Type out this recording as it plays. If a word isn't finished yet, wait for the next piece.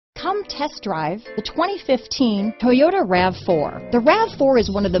Come test drive the 2015 Toyota RAV4. The RAV4 is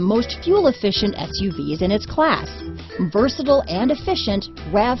one of the most fuel-efficient SUVs in its class. Versatile and efficient,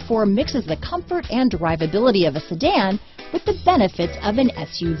 RAV4 mixes the comfort and drivability of a sedan with the benefits of an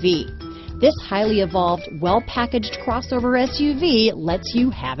SUV. This highly evolved, well-packaged crossover SUV lets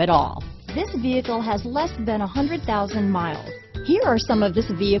you have it all. This vehicle has less than 100,000 miles. Here are some of this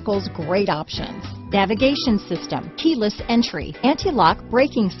vehicle's great options: navigation system, keyless entry, anti-lock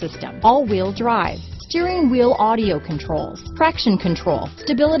braking system, all-wheel drive, steering wheel audio controls, traction control,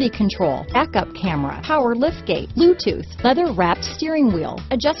 stability control, backup camera, power liftgate, Bluetooth, leather-wrapped steering wheel,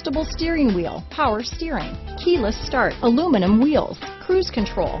 adjustable steering wheel, power steering, keyless start, aluminum wheels, cruise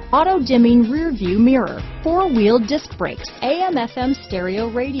control, auto-dimming rear-view mirror, four-wheel disc brakes, AM/FM stereo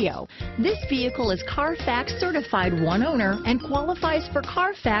radio. This vehicle is CARFAX certified one owner and qualifies for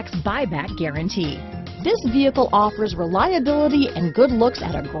CARFAX buyback guarantee. This vehicle offers reliability and good looks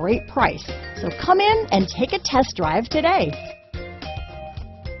at a great price. So come in and take a test drive today.